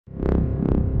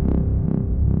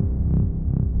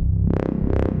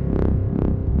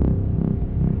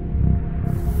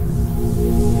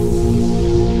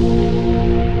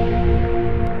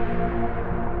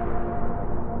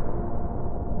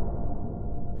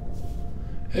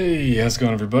Hey, how's it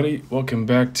going everybody? Welcome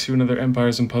back to another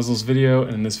Empires and Puzzles video,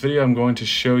 and in this video I'm going to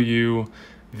show you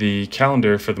the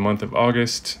calendar for the month of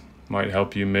August. Might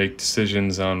help you make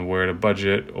decisions on where to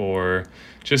budget, or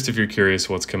just if you're curious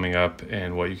what's coming up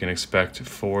and what you can expect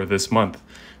for this month.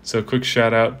 So quick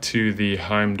shout out to the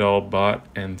Heimdall bot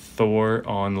and Thor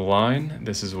online.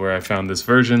 This is where I found this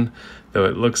version, though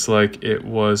it looks like it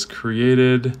was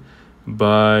created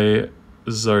by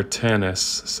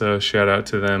Zartanis, so shout out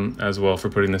to them as well for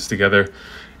putting this together.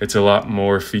 It's a lot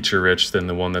more feature rich than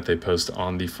the one that they post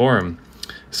on the forum.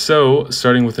 So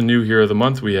starting with the new hero of the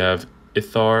month, we have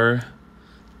Ithar.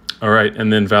 All right,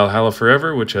 and then Valhalla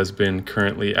Forever, which has been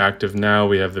currently active now.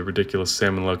 We have the ridiculous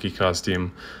Sam and Loki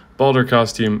costume, Balder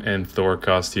costume, and Thor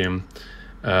costume,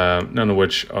 none of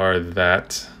which are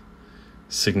that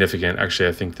significant. Actually,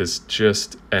 I think this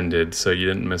just ended, so you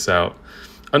didn't miss out.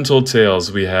 Untold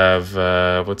Tales, we have,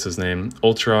 what's his name?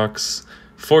 Ultrox,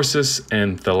 Forces,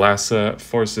 and Thalassa.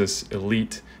 Forces,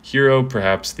 elite hero,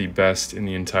 perhaps the best in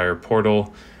the entire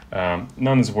portal.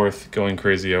 None is worth going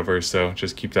crazy over, so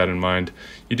just keep that in mind.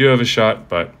 You do have a shot,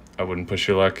 but I wouldn't push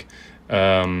your luck.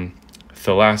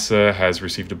 Thalassa has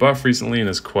received a buff recently and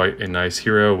is quite a nice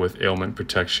hero with ailment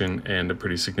protection and a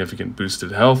pretty significant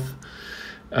boosted health.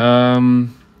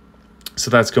 So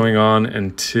that's going on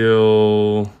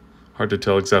until... hard to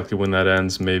tell exactly when that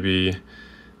ends. Maybe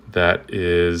that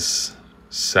is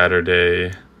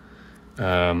Saturday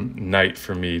night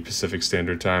for me, Pacific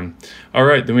Standard Time. All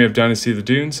right, then we have Dynasty of the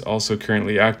Dunes, also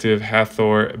currently active.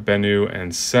 Hathor, Bennu,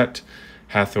 and Set.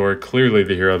 Hathor, clearly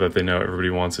the hero that they know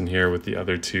everybody wants in here, with the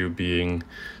other two being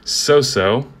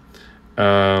so-so.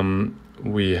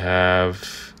 We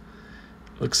have,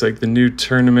 looks like the new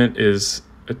tournament is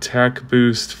attack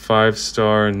boost,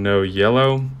 5-star, no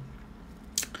yellow.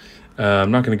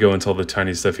 I'm not going to go into all the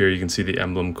tiny stuff here. You can see the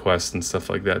emblem quest and stuff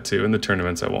like that too. And the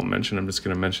tournaments I won't mention. I'm just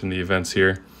going to mention the events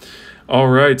here. All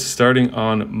right, starting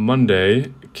on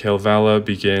Monday, Kalevala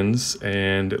begins,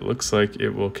 and it looks like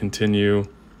it will continue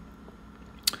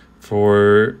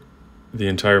for the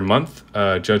entire month.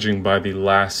 Judging by the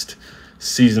last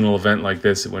seasonal event like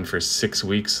this, it went for 6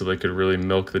 weeks, so they could really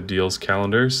milk the deals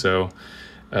calendar. So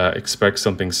expect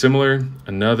something similar.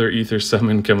 Another Ether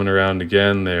Summon coming around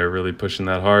again. They're really pushing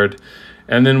that hard.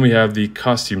 And then we have the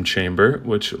Costume Chamber,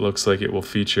 which looks like it will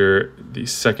feature the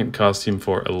second costume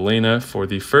for Elena for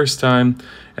the first time,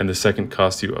 and the second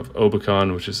costume of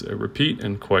Obakon, which is a repeat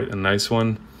and quite a nice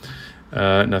one.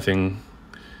 Nothing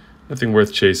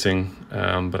worth chasing,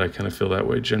 but I kind of feel that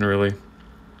way generally.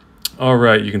 All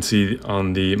right, you can see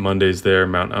on the Mondays there,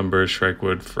 Mount Umber,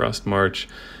 Shrikewood, Frostmarch,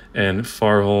 and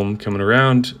Farholm coming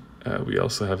around. We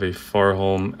also have a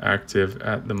Farholm active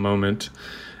at the moment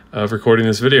of recording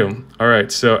this video. All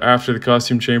right, so after the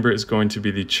Costume Chamber is going to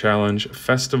be the Challenge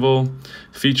Festival,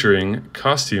 featuring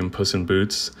Costume Puss in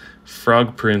Boots,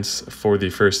 Frog Prince for the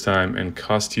first time, and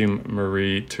Costume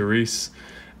Marie-Therese.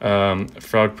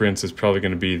 Frog Prince is probably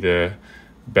going to be the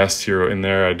best hero in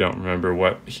there. I don't remember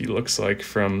what he looks like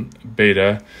from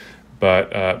beta,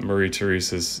 but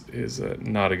Marie-Therese is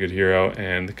not a good hero,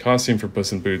 and the costume for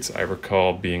Puss in Boots I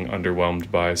recall being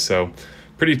underwhelmed by, so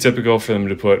pretty typical for them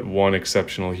to put one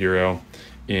exceptional hero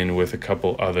in with a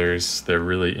couple others. They're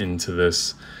really into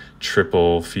this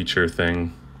triple feature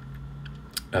thing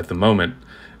at the moment,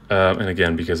 and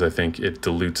again, because I think it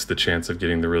dilutes the chance of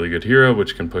getting the really good hero,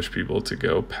 which can push people to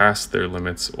go past their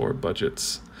limits or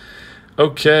budgets.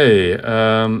 Okay,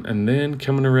 and then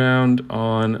coming around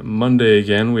on Monday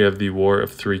again, we have the War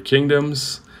of Three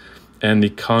Kingdoms and the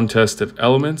Contest of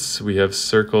Elements. We have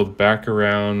circled back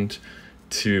around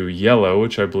to yellow,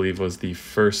 which I believe was the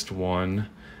first one.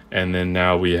 And then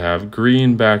now we have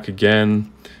green back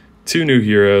again. Two new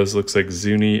heroes, looks like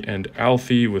Zuni and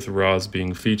Alfie, with Roz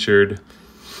being featured.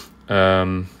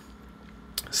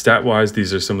 Stat-wise,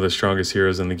 these are some of the strongest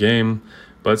heroes in the game,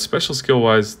 but special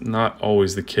skill-wise, not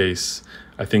always the case.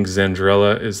 I think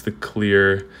Zandrella is the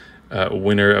clear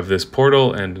winner of this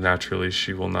portal, and naturally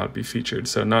she will not be featured.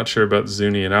 So not sure about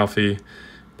Zuni and Alfie,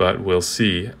 but we'll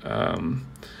see.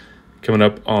 Coming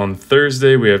up on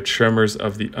Thursday, we have Tremors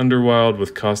of the Underwild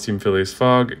with Costume Phileas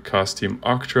Fogg, Costume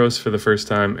Octros for the first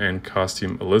time, and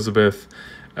Costume Elizabeth.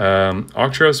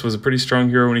 Octros was a pretty strong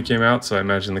hero when he came out, so I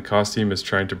imagine the costume is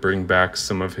trying to bring back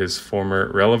some of his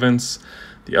former relevance.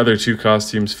 The other two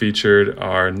costumes featured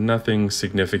are nothing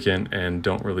significant and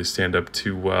don't really stand up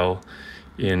too well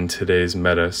in today's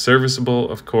meta.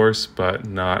 Serviceable, of course, but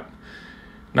not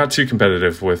too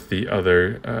competitive with the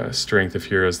other strength of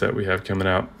heroes that we have coming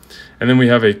out. And then we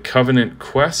have a Covenant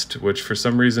quest, which for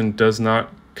some reason does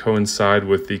not coincide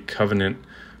with the Covenant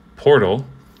portal.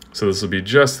 So this will be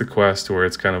just the quest where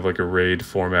it's kind of like a raid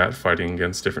format fighting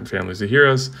against different families of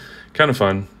heroes. Kind of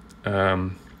fun.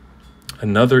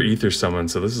 Another Ether Summon.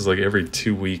 So this is like every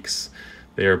 2 weeks.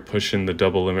 They are pushing the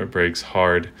double limit breaks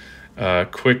hard.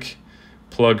 Quick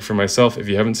plug for myself. If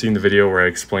you haven't seen the video where I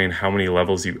explain how many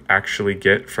levels you actually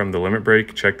get from the limit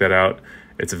break, check that out.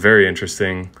 It's very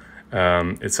interesting.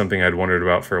 It's something I'd wondered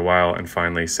about for a while and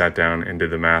finally sat down and did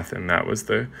the math, and that was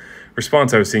the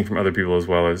response I was seeing from other people as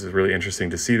well. It was really interesting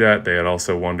to see that. They had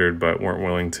also wondered but weren't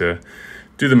willing to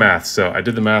do the math. So I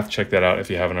did the math. Check that out if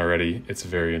you haven't already. It's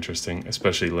very interesting,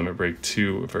 especially Limit Break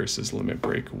 2 versus Limit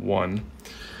Break 1.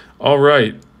 All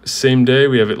right, same day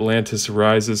we have Atlantis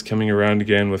Rises coming around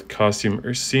again with Costume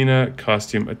Ursina,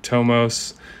 Costume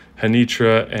Atomos,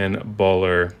 Hanitra, and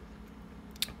Baller.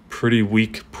 Pretty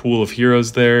weak pool of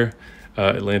heroes there.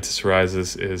 Atlantis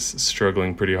Rises is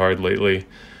struggling pretty hard lately.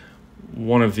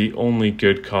 One of the only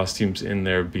good costumes in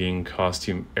there being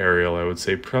Costume Ariel, I would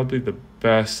say probably the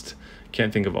best.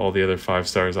 Can't think of all the other 5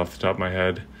 stars off the top of my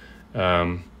head,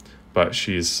 but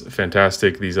she's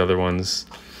fantastic. These other ones,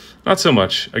 not so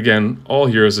much. Again, all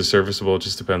heroes are serviceable. It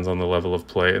just depends on the level of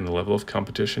play and the level of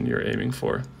competition you're aiming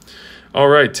for. All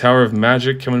right, Tower of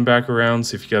Magic coming back around.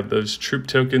 So if you got those troop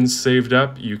tokens saved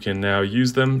up, you can now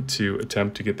use them to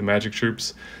attempt to get the magic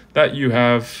troops that you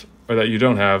have or that you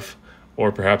don't have,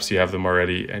 or perhaps you have them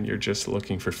already and you're just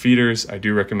looking for feeders. I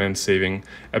do recommend saving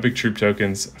epic troop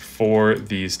tokens for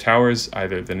these towers,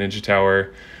 either the Ninja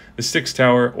Tower, the Styx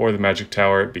Tower, or the Magic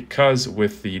Tower, because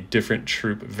with the different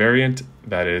troop variant,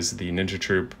 that is the Ninja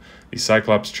Troop, the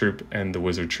Cyclops Troop, and the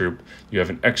Wizard Troop, you have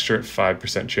an extra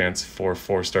 5% chance for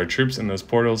 4-star troops in those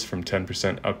portals from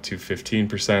 10% up to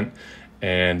 15%,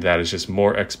 and that is just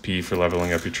more XP for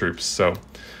leveling up your troops. So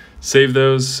save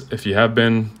those if you have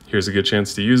been. Here's a good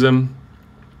chance to use them.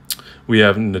 We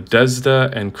have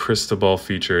Nadezhda and Cristobal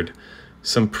featured.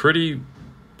 Some pretty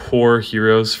poor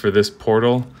heroes for this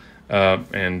portal.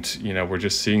 And, you know, we're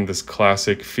just seeing this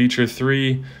classic feature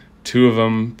 3. 2 of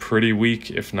them pretty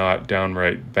weak, if not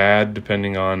downright bad,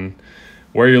 depending on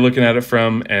where you're looking at it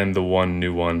from, and the one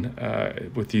new one.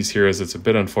 With these heroes, it's a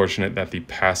bit unfortunate that the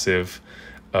passive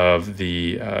of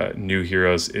the new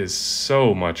heroes is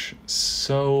so much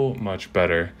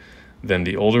better than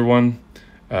the older one,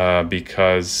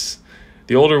 because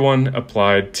the older one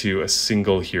applied to a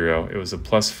single hero. It was a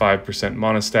plus 5%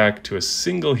 monostack to a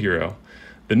single hero.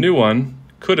 The new one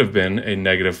could have been a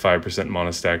negative 5%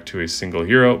 monostack to a single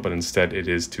hero, but instead it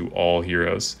is to all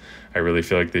heroes. I really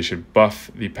feel like they should buff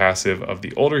the passive of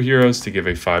the older heroes to give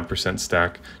a 5%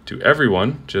 stack to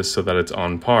everyone, just so that it's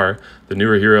on par. The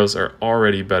newer heroes are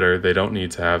already better. They don't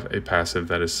need to have a passive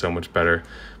that is so much better.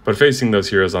 But facing those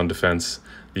heroes on defense,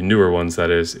 the newer ones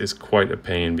that is quite a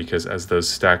pain, because as those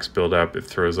stacks build up, it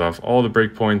throws off all the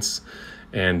breakpoints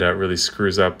and really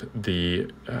screws up the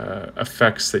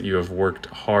effects that you have worked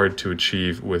hard to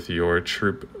achieve with your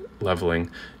troop leveling,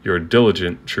 your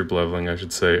diligent troop leveling, I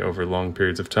should say, over long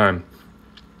periods of time.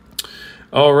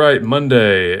 All right,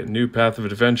 Monday, new Path of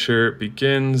Adventure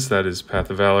begins. That is Path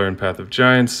of Valor and Path of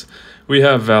Giants. We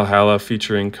have Valhalla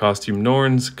featuring Costume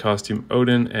Norns, Costume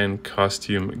Odin, and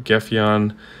Costume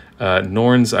Gefjon.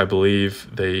 Norns, I believe,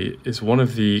 is one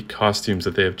of the costumes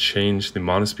that they have changed the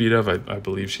mono speed of. I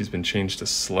believe she's been changed to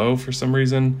slow for some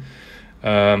reason.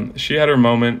 She had her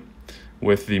moment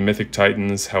with the Mythic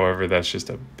Titans, however, that's just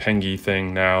a Pengi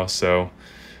thing now, so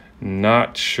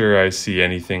not sure I see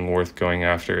anything worth going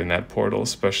after in that portal,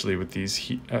 especially with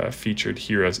these featured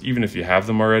heroes. Even if you have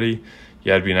them already,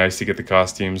 yeah, it'd be nice to get the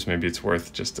costumes. Maybe it's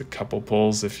worth just a couple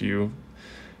pulls if you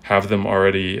have them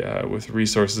already with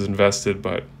resources invested,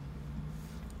 but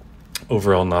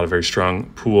overall, not a very strong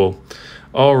pool.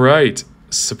 All right,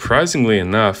 surprisingly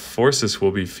enough, Forces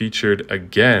will be featured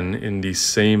again in the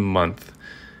same month.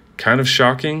 Kind of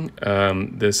shocking.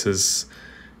 This is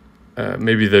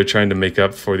maybe they're trying to make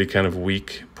up for the kind of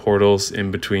weak portals in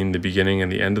between the beginning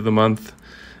and the end of the month.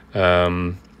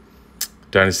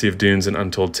 Dynasty of Dunes and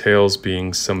Untold Tales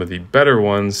being some of the better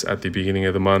ones at the beginning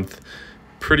of the month.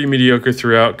 Pretty mediocre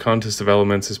throughout. Contest of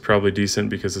Elements is probably decent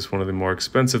because it's one of the more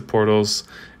expensive portals,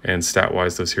 and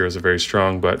stat-wise those heroes are very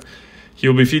strong, but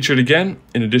he'll be featured again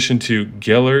in addition to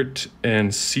Gellert and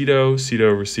Cedo.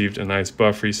 Cedo received a nice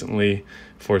buff recently.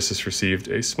 Forces received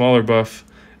a smaller buff.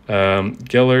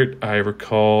 Gellert, I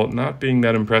recall not being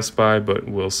that impressed by, but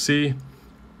we'll see.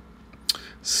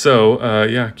 So,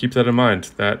 yeah, keep that in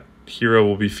mind. That hero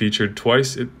will be featured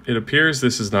twice. It appears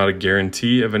this is not a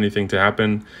guarantee of anything to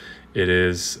happen. It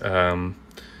is,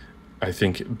 I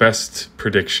think, best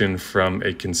prediction from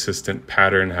a consistent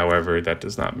pattern. However, that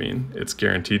does not mean it's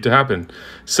guaranteed to happen.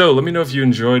 So let me know if you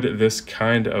enjoyed this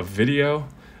kind of video.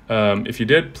 If you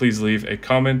did, please leave a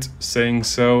comment saying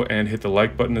so and hit the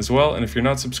like button as well. And if you're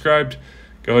not subscribed,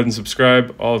 go ahead and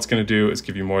subscribe. All it's going to do is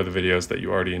give you more of the videos that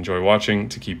you already enjoy watching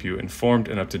to keep you informed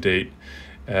and up to date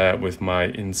with my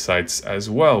insights as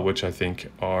well, which I think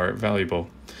are valuable.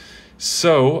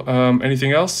 So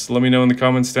anything else, let me know in the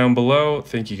comments down below.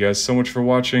 Thank you guys so much for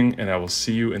watching, and I will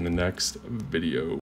see you in the next video.